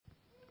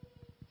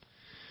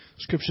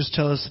Scriptures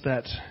tell us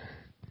that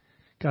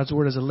God's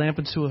Word is a lamp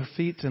unto our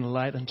feet and a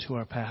light unto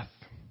our path.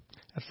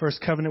 At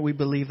First Covenant, we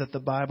believe that the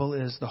Bible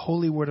is the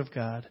holy Word of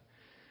God,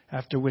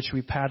 after which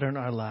we pattern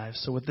our lives.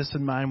 So with this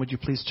in mind, would you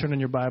please turn in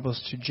your Bibles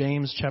to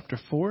James chapter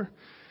 4.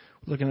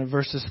 We're looking at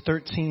verses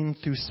 13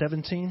 through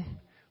 17,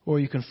 or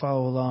you can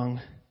follow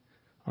along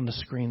on the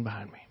screen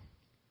behind me.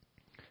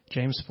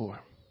 James 4.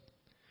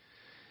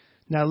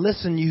 Now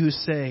listen, you who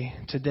say,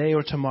 today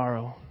or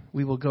tomorrow,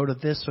 we will go to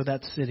this or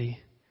that city,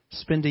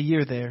 spend a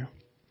year there,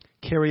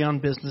 carry on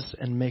business,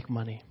 and make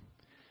money.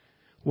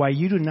 Why,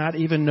 you do not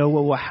even know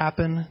what will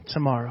happen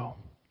tomorrow.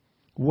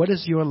 What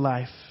is your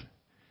life?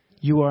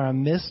 You are a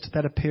mist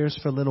that appears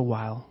for a little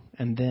while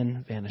and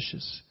then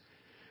vanishes.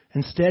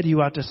 Instead,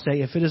 you ought to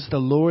say, if it is the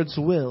Lord's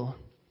will,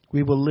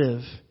 we will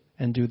live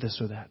and do this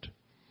or that.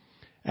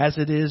 As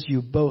it is,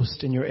 you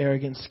boast in your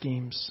arrogant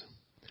schemes.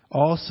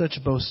 All such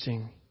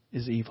boasting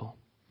is evil.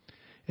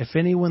 If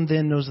anyone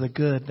then knows the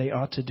good they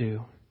ought to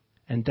do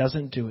and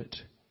doesn't do it,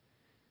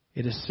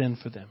 it is sin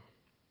for them.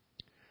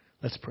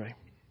 Let's pray.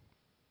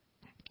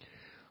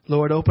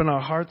 Lord, open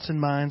our hearts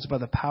and minds by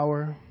the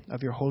power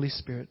of your Holy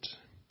Spirit,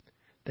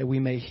 that we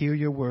may hear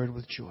your word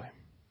with joy.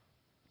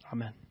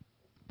 Amen.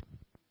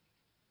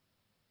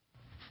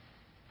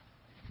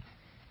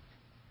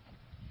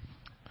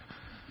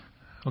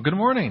 Well, good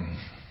morning.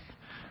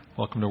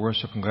 Welcome to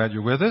worship. I'm glad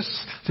you're with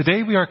us.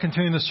 Today we are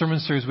continuing the sermon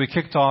series we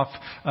kicked off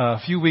a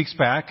few weeks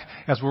back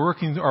as we're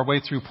working our way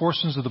through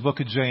portions of the book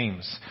of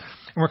James.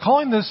 And we're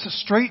calling this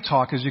Straight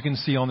Talk, as you can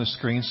see on the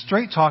screen.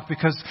 Straight Talk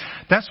because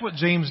that's what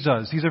James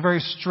does. He's a very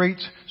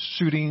straight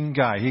shooting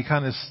guy. He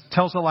kind of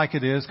tells it like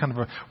it is, kind of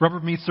a rubber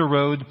meets the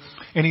road.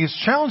 And he has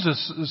challenged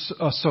us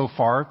so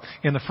far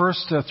in the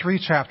first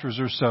 3 chapters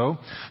or so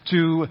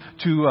to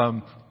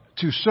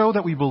show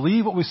that we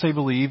believe what we say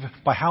believe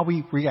by how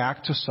we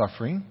react to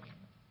suffering.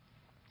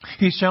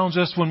 He's challenged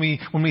us when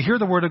we hear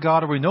the Word of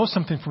God or we know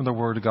something from the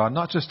Word of God,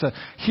 not just to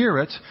hear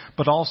it,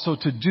 but also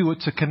to do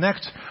it, to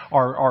connect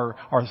our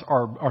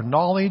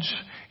knowledge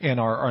and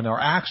our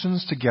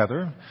actions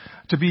together,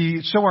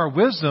 to show our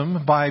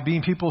wisdom by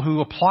being people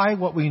who apply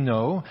what we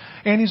know.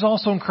 And he's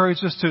also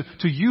encouraged us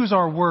to use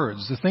our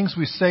words, the things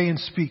we say and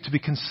speak, to be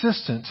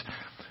consistent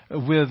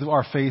with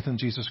our faith in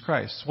Jesus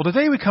Christ. Well,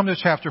 today we come to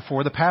chapter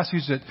 4, the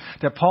passage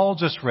that Paul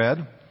just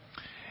read.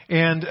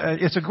 And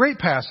it's a great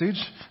passage,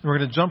 and we're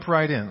going to jump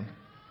right in.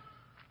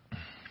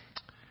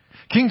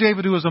 King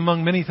David, who was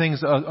among many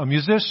things a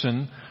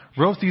musician,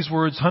 wrote these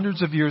words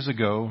hundreds of years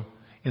ago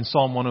in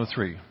Psalm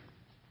 103.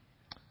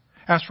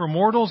 As for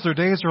mortals, their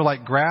days are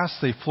like grass,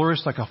 they flourish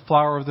like a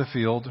flower of the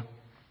field.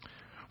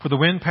 For the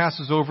wind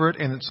passes over it,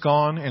 and it's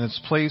gone, and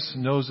its place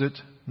knows it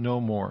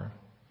no more.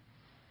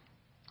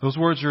 Those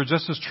words are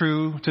just as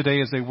true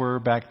today as they were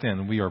back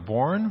then. We are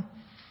born.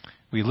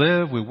 We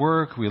live, we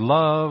work, we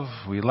love,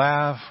 we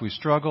laugh, we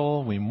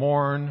struggle, we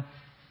mourn,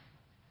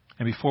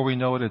 and before we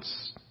know it,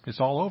 it's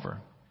all over.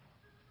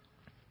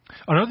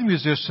 Another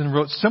musician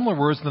wrote similar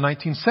words in the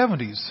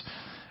 1970s,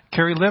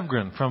 Kerry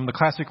Livgren from the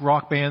classic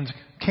rock band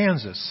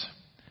Kansas.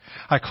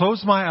 I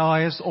close my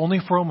eyes only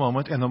for a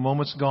moment, and the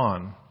moment's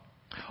gone.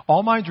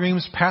 All my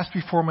dreams pass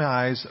before my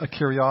eyes, a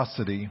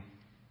curiosity.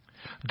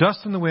 Dust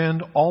in the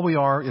wind, all we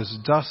are is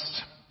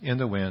dust in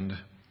the wind.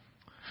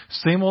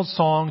 Same old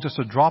song, just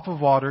a drop of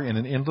water in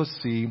an endless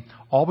sea.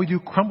 All we do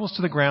crumbles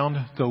to the ground,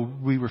 though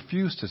we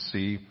refuse to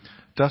see.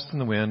 Dust in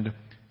the wind,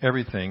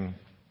 everything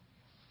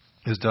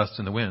is dust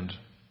in the wind.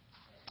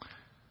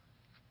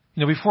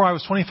 You know, before I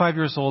was 25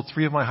 years old,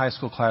 3 of my high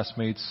school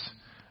classmates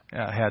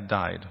had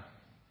died.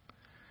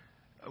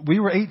 We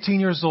were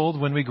 18 years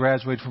old when we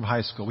graduated from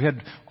high school. We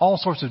had all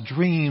sorts of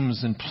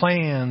dreams and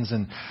plans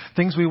and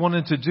things we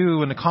wanted to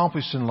do and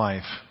accomplish in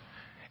life.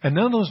 And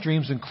none of those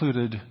dreams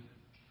included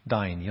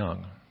dying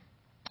young.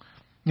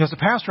 You know, as a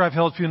pastor, I've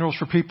held funerals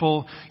for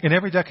people in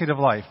every decade of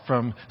life,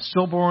 from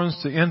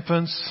stillborns to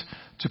infants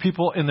to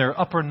people in their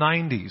upper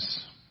 90s.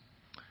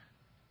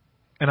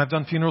 And I've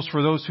done funerals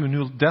for those who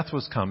knew death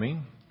was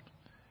coming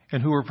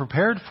and who were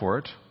prepared for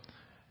it,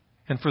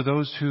 and for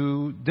those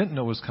who didn't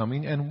know it was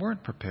coming and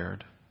weren't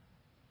prepared.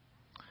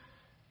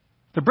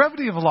 The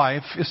brevity of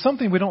life is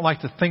something we don't like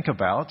to think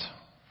about,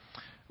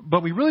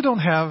 but we really don't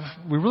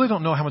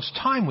know how much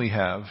time we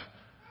have,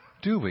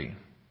 do we?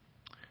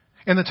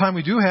 And the time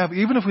we do have,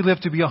 even if we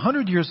live to be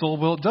 100 years old,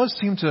 well, it does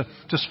seem to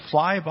just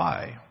fly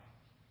by.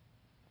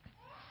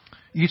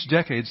 Each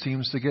decade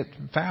seems to get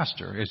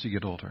faster as you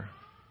get older.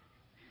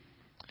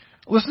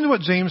 Listen to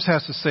what James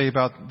has to say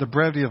about the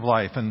brevity of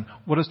life and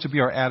what is to be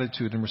our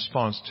attitude in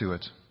response to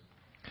it.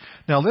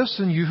 Now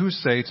listen, you who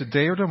say,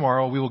 today or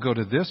tomorrow we will go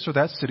to this or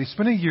that city,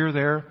 spend a year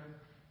there,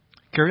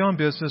 carry on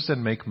business,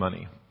 and make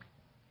money.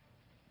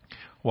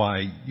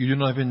 Why, you do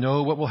not even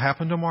know what will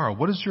happen tomorrow.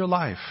 What is your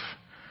life?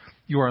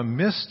 You are a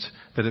mist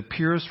that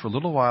appears for a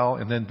little while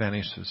and then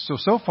vanishes.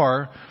 So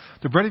far,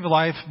 the brevity of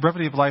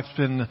life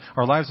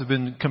our lives have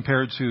been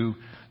compared to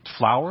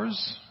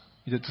flowers.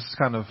 You just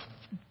kind of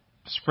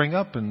spring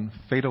up and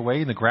fade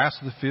away in the grass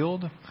of the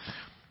field.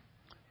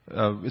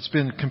 It's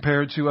been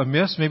compared to a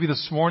mist. Maybe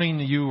this morning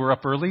you were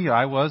up early.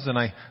 I was, and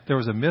there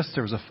was a mist.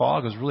 There was a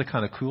fog. It was really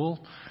kind of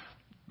cool.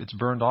 It's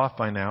burned off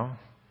by now.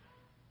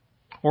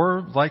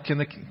 Or like in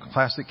the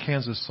classic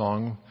Kansas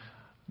song,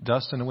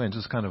 dust in the wind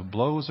just kind of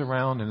blows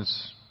around and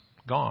it's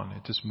gone.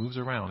 It just moves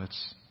around.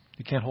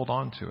 You can't hold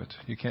on to it.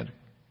 You can't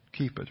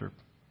keep it or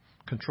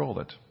control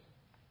it.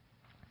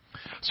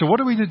 So what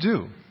are we to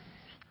do?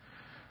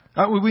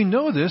 We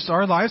know this.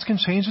 Our lives can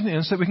change in an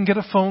instant. We can get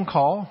a phone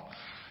call,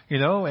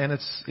 and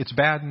it's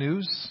bad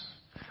news.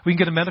 We can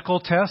get a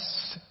medical test,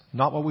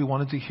 not what we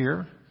wanted to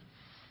hear.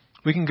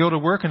 We can go to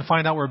work and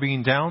find out we're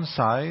being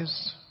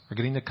downsized or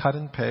getting a cut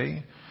in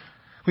pay.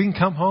 We can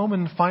come home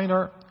and find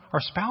our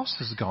spouse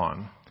is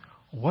gone.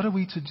 What are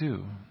we to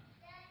do?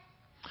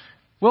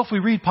 Well, if we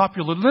read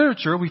popular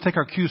literature, we take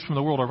our cues from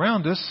the world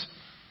around us.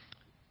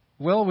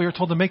 Well, we are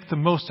told to make the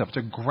most of it,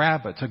 to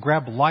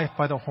grab life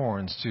by the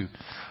horns,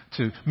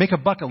 to make a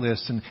bucket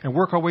list and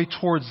work our way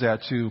towards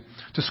that, to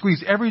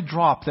squeeze every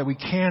drop that we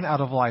can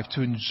out of life,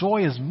 to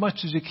enjoy as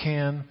much as you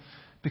can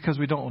because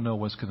we don't know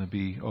what's going to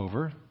be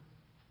over.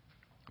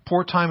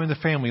 Pour time in the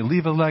family,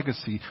 leave a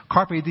legacy,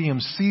 carpe diem,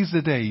 seize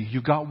the day.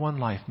 You've got one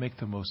life, make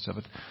the most of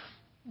it.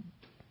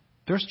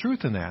 There's truth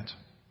in that.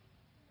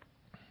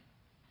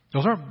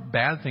 Those aren't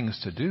bad things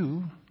to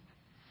do.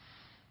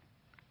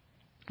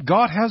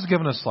 God has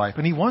given us life,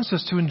 and He wants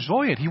us to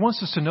enjoy it. He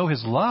wants us to know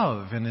His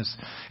love and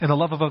the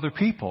love of other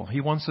people. He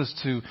wants us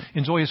to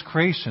enjoy His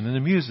creation and the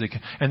music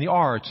and the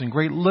arts and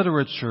great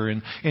literature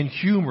and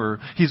humor.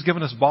 He's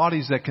given us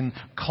bodies that can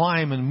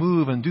climb and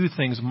move and do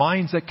things,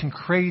 minds that can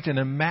create and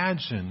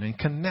imagine and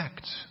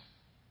connect.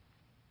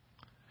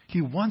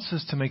 He wants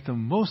us to make the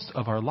most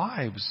of our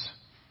lives.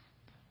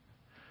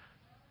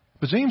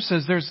 But James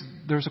says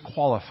there's a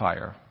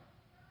qualifier.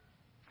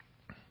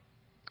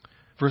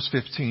 Verse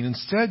 15,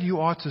 instead you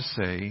ought to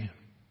say,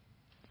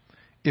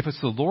 if it's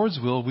the Lord's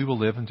will, we will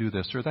live and do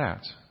this or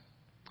that.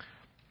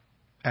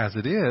 As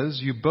it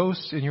is, you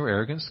boast in your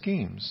arrogant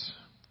schemes.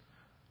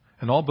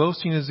 And all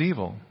boasting is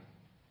evil.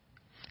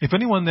 If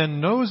anyone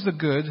then knows the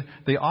good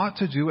they ought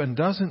to do and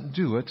doesn't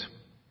do it,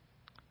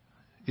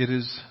 it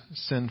is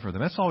sin for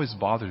them. That's always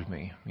bothered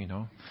me,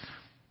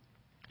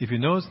 If you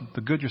know the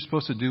good you're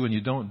supposed to do and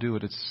you don't do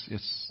it,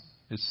 it's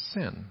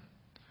sin.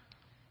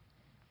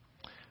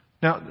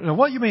 Now,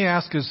 what you may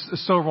ask is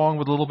so wrong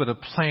with a little bit of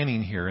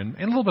planning here and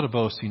a little bit of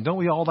boasting. Don't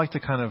we all like to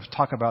kind of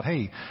talk about,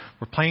 hey,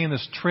 we're planning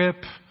this trip,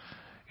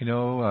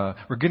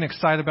 we're getting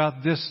excited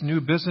about this new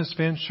business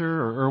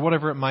venture or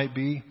whatever it might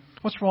be.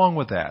 What's wrong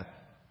with that?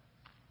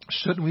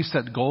 Shouldn't we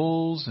set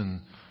goals and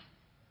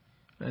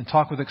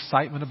talk with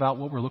excitement about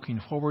what we're looking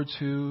forward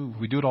to?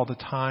 We do it all the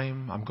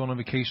time. I'm going on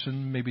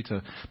vacation maybe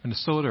to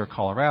Minnesota or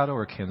Colorado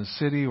or Kansas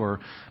City, or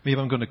maybe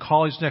I'm going to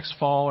college next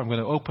fall. I'm going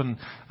to open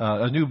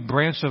a new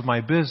branch of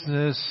my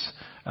business.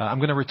 I'm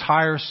going to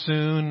retire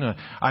soon.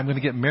 I'm going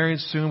to get married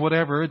soon,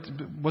 whatever.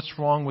 What's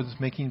wrong with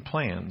making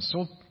plans?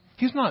 So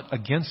He's not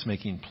against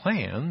making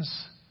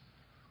plans.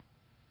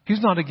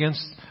 He's not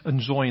against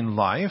enjoying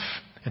life,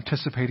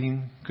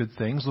 anticipating good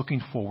things,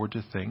 looking forward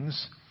to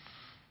things.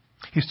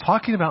 He's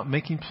talking about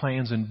making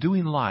plans and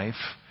doing life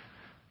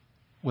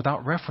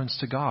without reference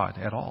to God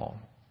at all.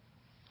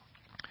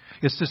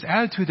 It's this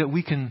attitude that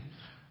we can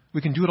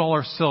do it all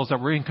ourselves,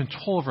 that we're in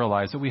control of our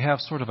lives, that we have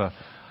sort of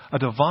a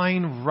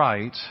divine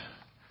right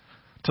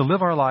to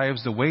live our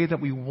lives the way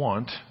that we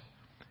want,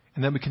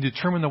 and that we can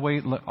determine the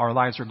way our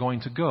lives are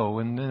going to go,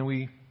 and then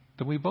we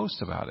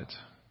boast about it.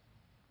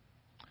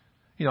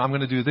 I'm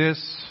going to do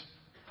this.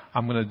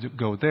 I'm going to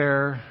go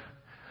there.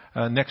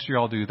 Next year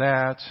I'll do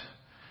that.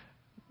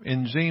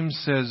 And James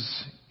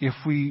says, if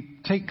we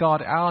take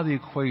God out of the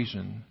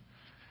equation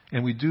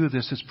and we do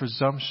this, it's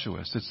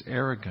presumptuous, it's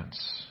arrogance.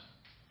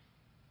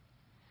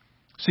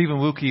 Stephen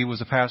Wilkie was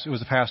a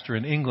pastor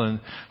in England,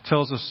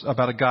 tells us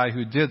about a guy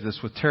who did this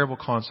with terrible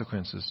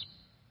consequences.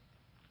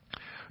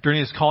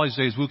 During his college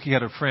days, Wilkie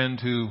had a friend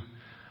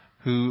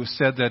who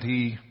said that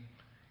he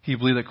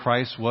believed that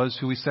Christ was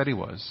who he said he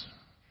was.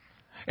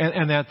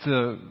 And that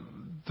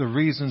the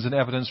reasons and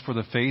evidence for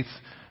the faith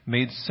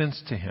made sense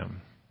to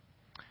him.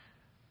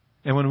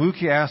 And when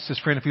Wilkie asked his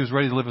friend if he was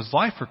ready to live his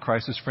life for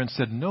Christ, his friend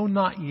said, no,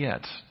 not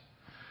yet.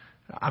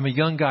 I'm a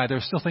young guy. There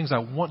are still things I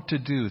want to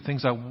do,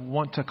 things I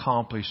want to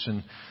accomplish,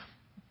 and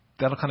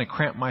that'll kind of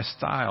cramp my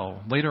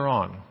style. Later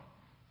on,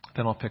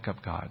 then I'll pick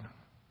up God.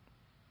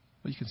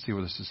 Well, you can see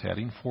where this is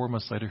heading. 4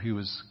 months later, he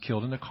was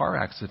killed in a car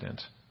accident.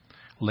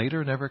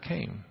 Later never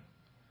came.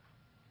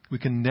 We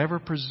can never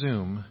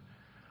presume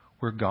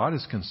where God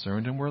is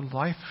concerned and where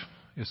life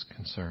is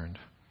concerned.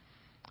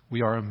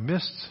 We are a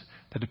mist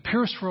that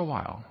appears for a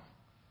while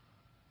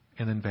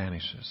and then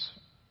vanishes.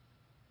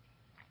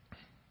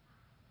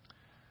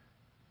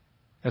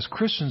 As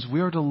Christians,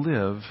 we are to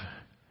live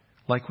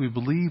like we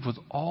believe with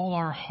all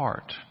our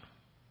heart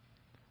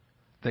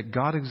that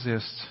God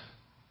exists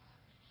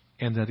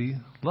and that He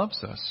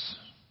loves us.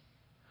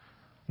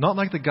 Not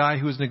like the guy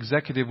who was an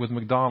executive with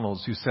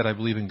McDonald's who said, I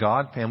believe in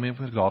God, family of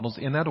McDonald's,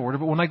 in that order,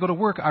 but when I go to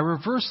work, I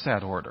reverse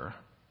that order.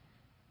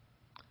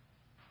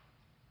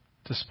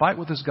 Despite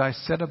what this guy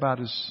said about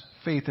his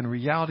faith, in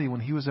reality, when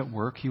he was at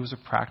work, he was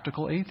a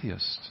practical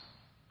atheist.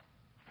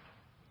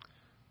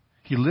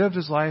 He lived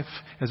his life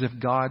as if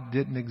God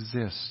didn't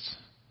exist.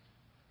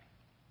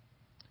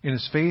 And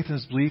his faith and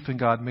his belief in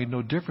God made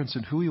no difference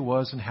in who he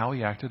was and how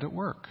he acted at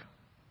work.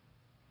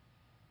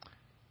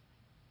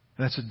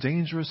 And that's a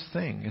dangerous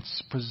thing.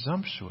 It's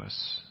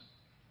presumptuous.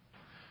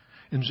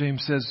 And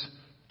James says,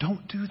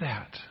 don't do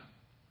that.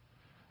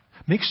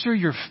 Make sure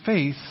your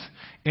faith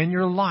and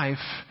your life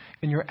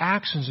and your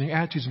actions and your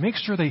attitudes, make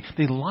sure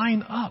they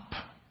line up.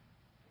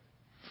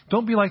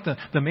 Don't be like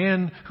the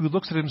man who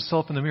looks at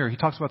himself in the mirror. He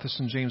talks about this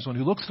in James 1.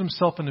 Who looks at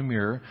himself in the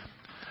mirror,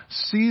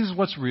 sees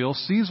what's real,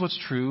 sees what's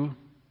true,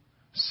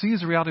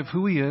 sees the reality of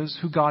who he is,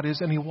 who God is,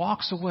 and he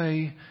walks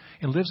away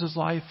and lives his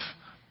life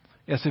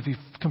as if he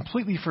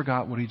completely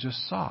forgot what he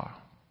just saw.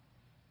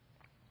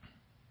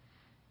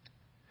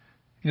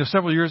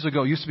 Several years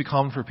ago, it used to be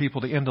common for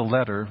people to end a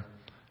letter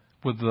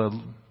with the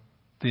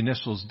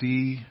initials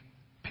D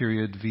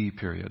period V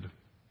period.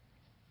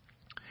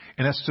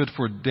 And that stood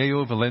for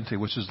Deo Volente,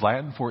 which is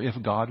Latin for if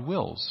God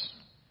wills.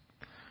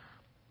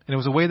 And it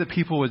was a way that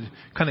people would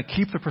kind of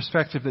keep the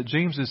perspective that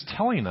James is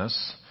telling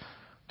us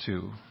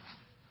to.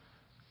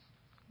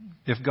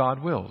 If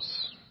God wills.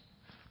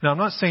 Now, I'm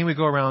not saying we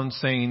go around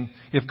saying,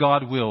 if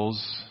God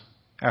wills,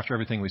 after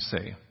everything we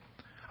say.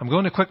 I'm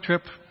going to Quick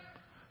Trip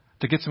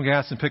to get some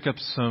gas and pick up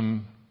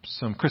some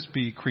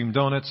Krispy Kreme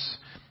donuts,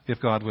 if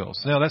God wills.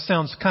 Now, that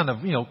sounds kind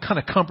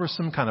of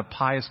cumbersome, kind of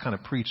pious, kind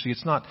of preachy.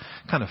 It's not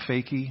kind of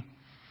fakey.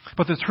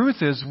 But the truth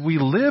is, we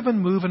live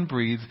and move and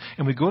breathe,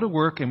 and we go to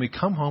work, and we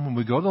come home, and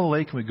we go to the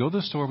lake, and we go to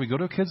the store, we go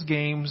to kids'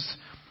 games,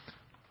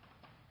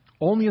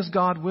 only as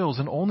God wills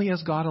and only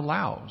as God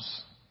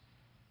allows.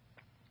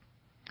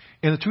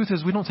 And the truth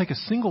is, we don't take a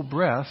single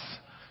breath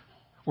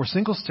or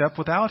single step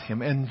without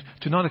Him. And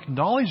to not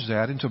acknowledge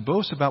that and to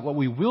boast about what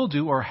we will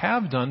do or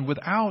have done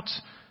without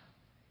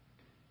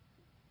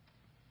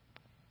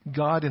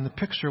God in the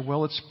picture,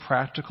 well, it's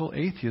practical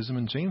atheism.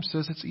 And James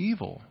says it's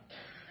evil.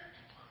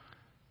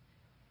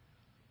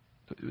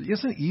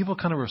 Isn't evil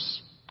kind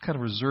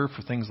of reserved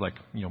for things like,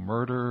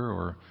 murder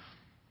or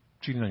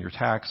cheating on your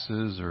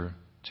taxes or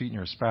cheating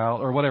your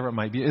spouse or whatever it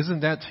might be? Isn't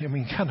that,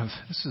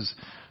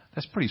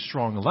 that's pretty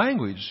strong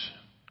language.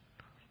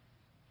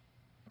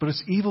 But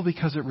it's evil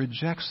because it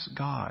rejects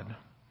God.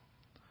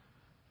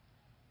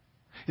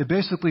 It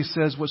basically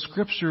says what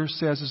Scripture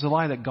says is a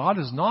lie, that God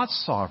is not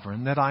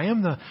sovereign, that I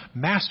am the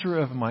master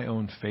of my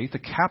own fate, the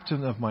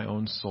captain of my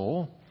own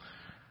soul.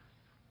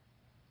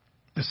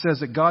 It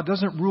says that God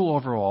doesn't rule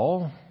over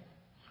all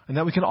and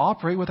that we can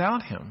operate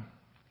without Him.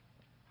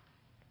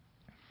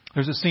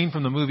 There's a scene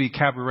from the movie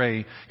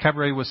Cabaret.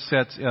 Cabaret was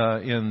set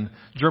in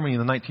Germany in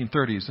the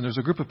 1930s. And there's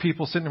a group of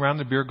people sitting around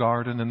the beer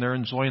garden, and they're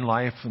enjoying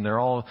life, and they're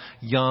all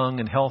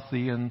young and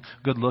healthy and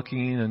good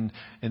looking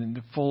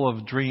and full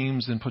of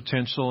dreams and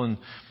potential.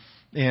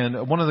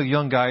 And one of the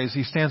young guys,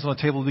 he stands on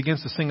a table and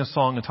begins to sing a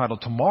song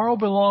entitled "Tomorrow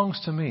Belongs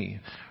to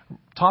Me,"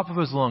 top of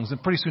his lungs.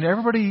 And pretty soon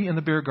everybody in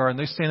the beer garden,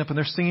 they stand up and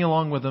they're singing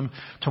along with him,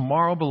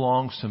 "Tomorrow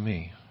belongs to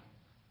me."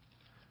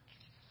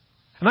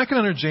 And I can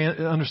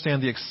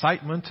understand the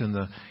excitement and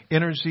the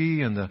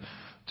energy and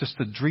just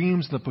the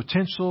dreams, the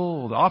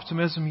potential, the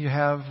optimism you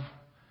have.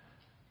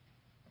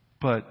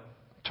 But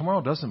tomorrow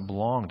doesn't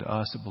belong to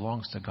us. It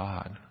belongs to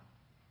God.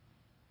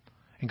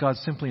 And God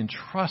simply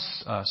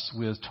entrusts us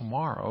with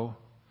tomorrow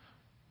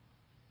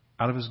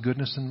out of His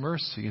goodness and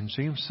mercy. And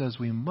James says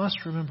we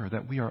must remember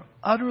that we are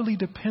utterly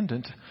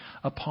dependent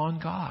upon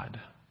God.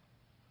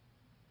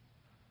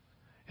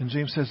 And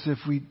James says if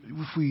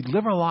we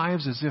live our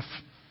lives as if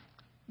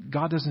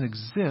God doesn't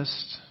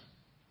exist,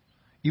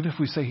 even if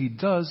we say He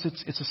does,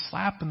 it's a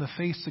slap in the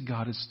face to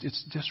God.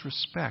 It's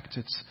disrespect.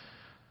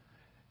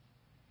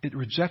 It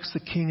rejects the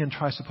King and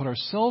tries to put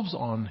ourselves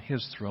on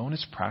His throne.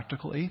 It's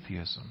practical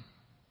atheism.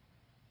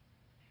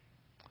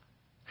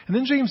 And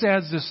then James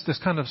adds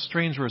this kind of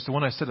strange verse, the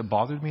one I said that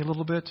bothered me a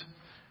little bit.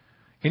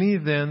 Any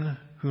then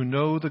who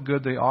know the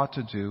good they ought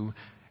to do,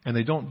 and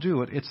they don't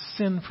do it, it's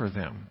sin for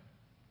them.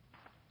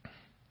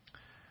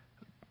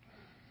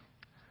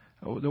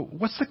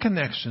 What's the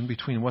connection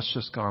between what's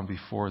just gone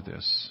before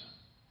this?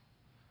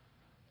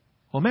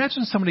 Well,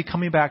 imagine somebody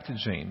coming back to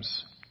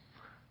James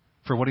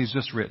for what he's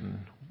just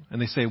written.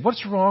 And they say,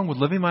 what's wrong with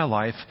living my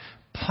life,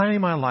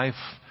 planning my life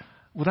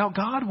without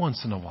God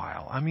once in a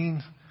while?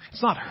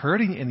 It's not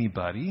hurting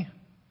anybody.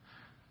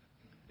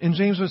 And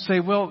James would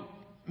say, well,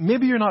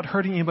 maybe you're not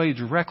hurting anybody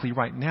directly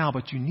right now,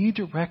 but you need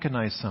to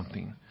recognize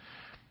something.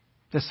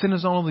 That sin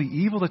is not only the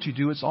evil that you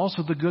do, it's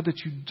also the good that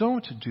you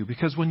don't do.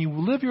 Because when we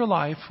live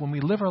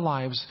our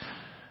lives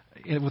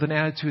with an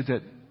attitude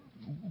that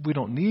we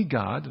don't need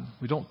God,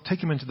 we don't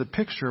take Him into the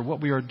picture, what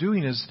we are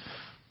doing is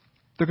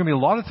there are going to be a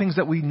lot of things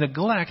that we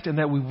neglect and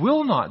that we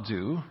will not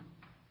do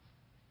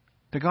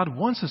that God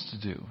wants us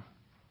to do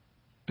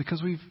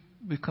because we've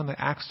kind of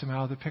axed Him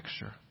out of the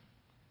picture.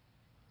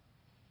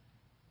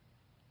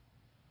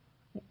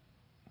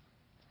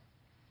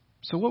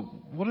 So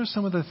what are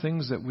some of the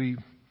things that we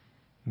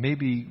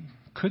maybe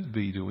could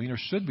be doing or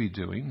should be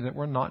doing that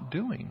we're not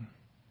doing?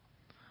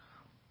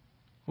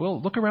 Well,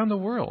 look around the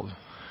world.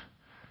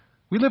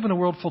 We live in a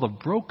world full of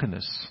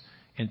brokenness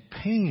and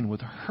pain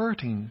with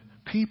hurting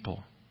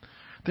people.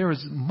 There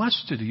is much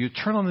to do. You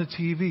turn on the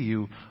TV,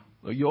 you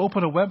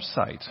open a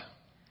website,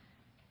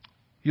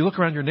 you look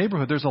around your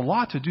neighborhood, there's a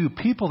lot to do.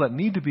 People that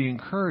need to be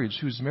encouraged,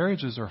 whose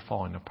marriages are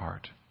falling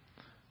apart.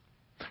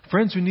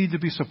 Friends who need to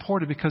be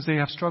supported because they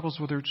have struggles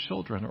with their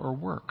children or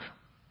work.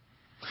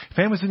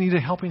 Families that need a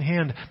helping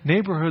hand.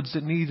 Neighborhoods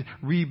that need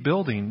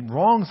rebuilding.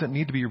 Wrongs that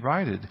need to be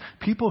righted.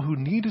 People who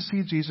need to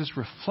see Jesus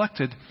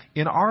reflected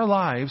in our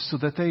lives so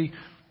that they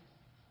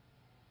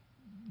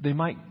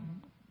might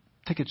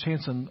take a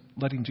chance on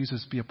letting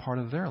Jesus be a part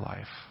of their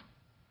life.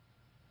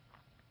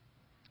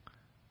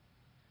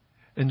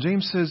 And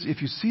James says,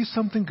 if you see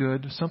something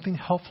good, something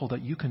helpful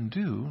that you can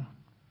do,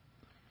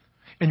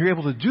 and you're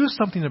able to do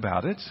something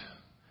about it,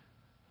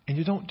 and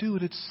you don't do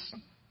it,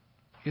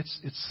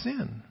 it's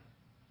sin.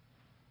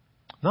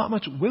 Not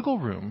much wiggle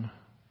room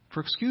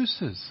for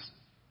excuses.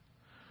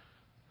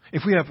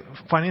 If we have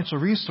financial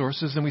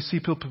resources and we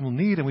see people in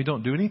need and we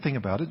don't do anything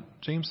about it,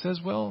 James says,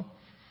 well,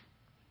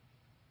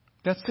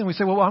 that's sin. We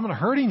say, well, I'm not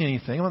hurting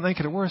anything. I'm not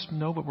making it worse.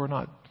 No, but we're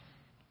not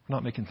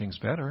making things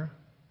better.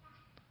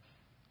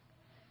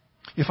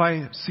 If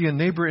I see a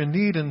neighbor in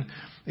need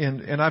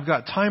and I've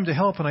got time to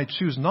help and I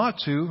choose not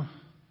to,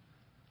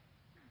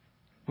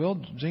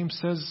 well, James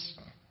says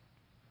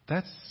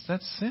that's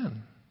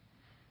sin.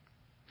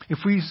 If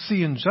we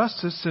see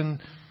injustice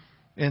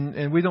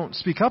and we don't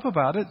speak up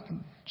about it,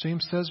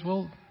 James says,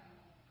 well,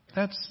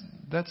 that's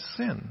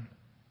sin.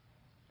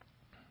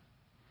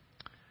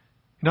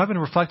 You know, I've been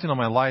reflecting on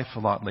my life a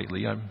lot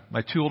lately.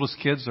 My two oldest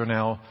kids are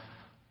now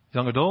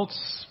young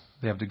adults.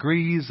 They have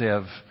degrees. They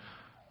have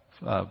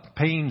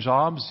paying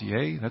jobs.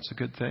 Yay, that's a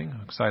good thing.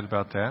 I'm excited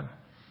about that.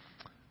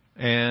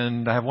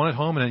 And I have one at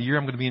home. In a year,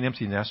 I'm going to be an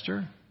empty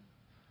nester.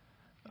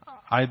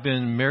 I've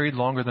been married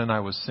longer than I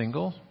was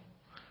single.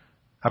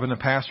 I've been a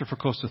pastor for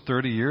close to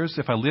 30 years.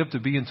 If I live to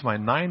be into my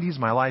 90s,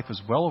 my life is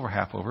well over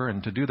half over.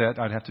 And to do that,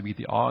 I'd have to beat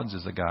the odds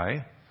as a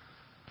guy.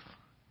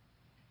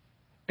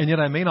 And yet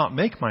I may not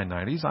make my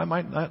 90s. I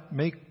might not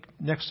make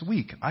next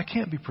week. I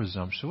can't be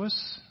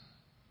presumptuous.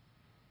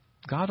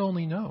 God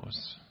only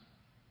knows.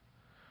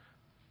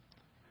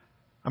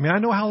 I mean, I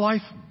know how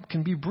life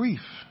can be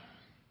brief.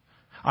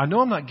 I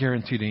know I'm not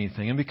guaranteed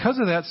anything. And because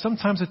of that,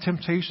 sometimes the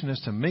temptation is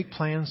to make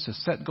plans, to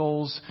set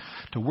goals,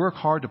 to work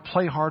hard, to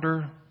play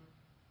harder,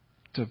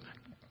 to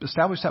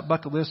establish that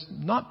bucket list.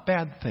 Not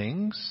bad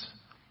things.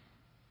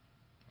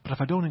 But if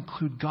I don't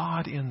include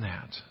God in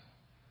that,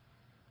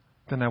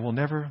 then I will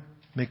never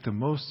make the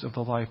most of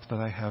the life that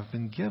I have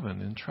been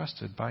given and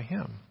trusted by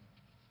Him.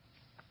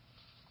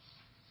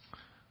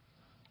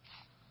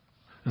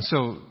 And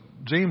so,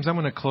 James, I'm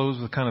going to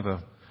close with kind of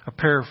a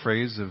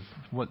paraphrase of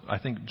what I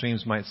think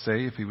James might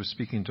say if he was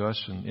speaking to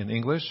us in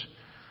English.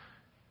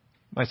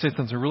 I say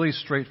something really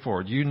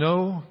straightforward.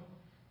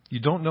 You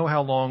don't know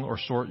how long or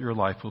short your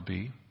life will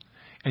be,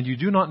 and you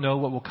do not know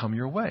what will come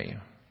your way.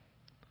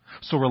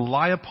 So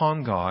rely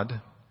upon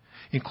God,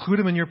 include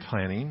Him in your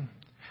planning,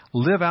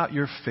 live out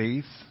your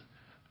faith,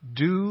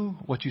 do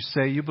what you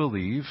say you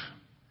believe,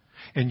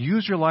 and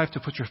use your life to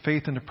put your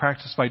faith into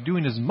practice by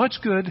doing as much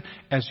good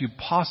as you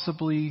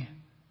possibly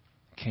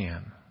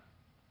can.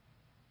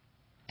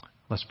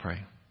 Let's pray.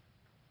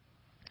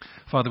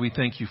 Father, we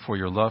thank You for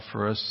Your love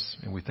for us,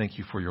 and we thank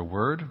You for Your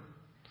word.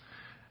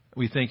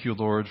 We thank You,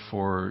 Lord,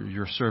 for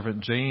Your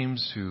servant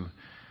James, who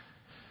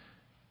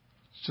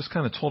just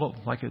kind of told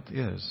it like it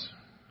is,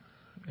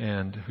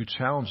 and who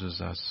challenges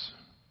us.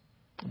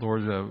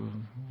 Lord,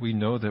 we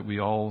know that we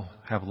all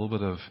have a little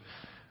bit of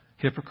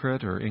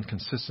hypocrite or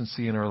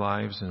inconsistency in our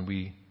lives, and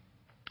we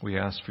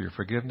ask for Your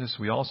forgiveness.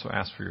 We also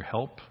ask for Your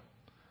help.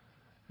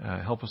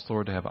 Help us,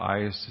 Lord, to have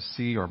eyes to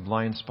see our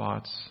blind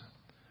spots.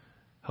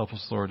 Help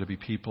us, Lord, to be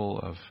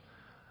people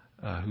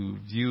who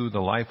view the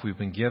life we've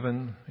been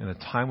given and the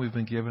time we've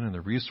been given and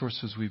the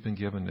resources we've been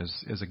given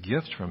as a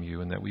gift from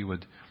You, and that we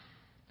would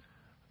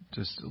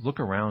just look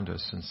around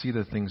us and see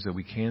the things that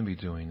we can be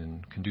doing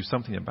and can do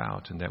something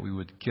about, and that we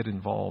would get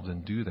involved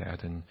and do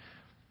that and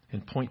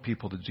point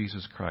people to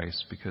Jesus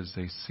Christ, because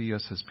they see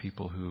us as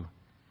people who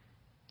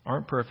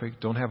aren't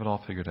perfect, don't have it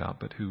all figured out,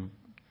 but who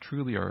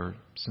truly are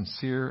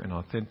sincere and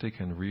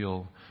authentic and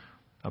real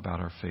about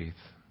our faith.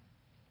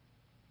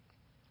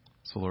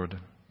 So, Lord,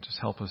 just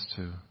help us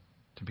to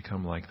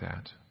become like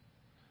that.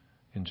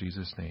 In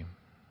Jesus' name,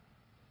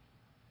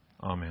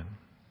 amen.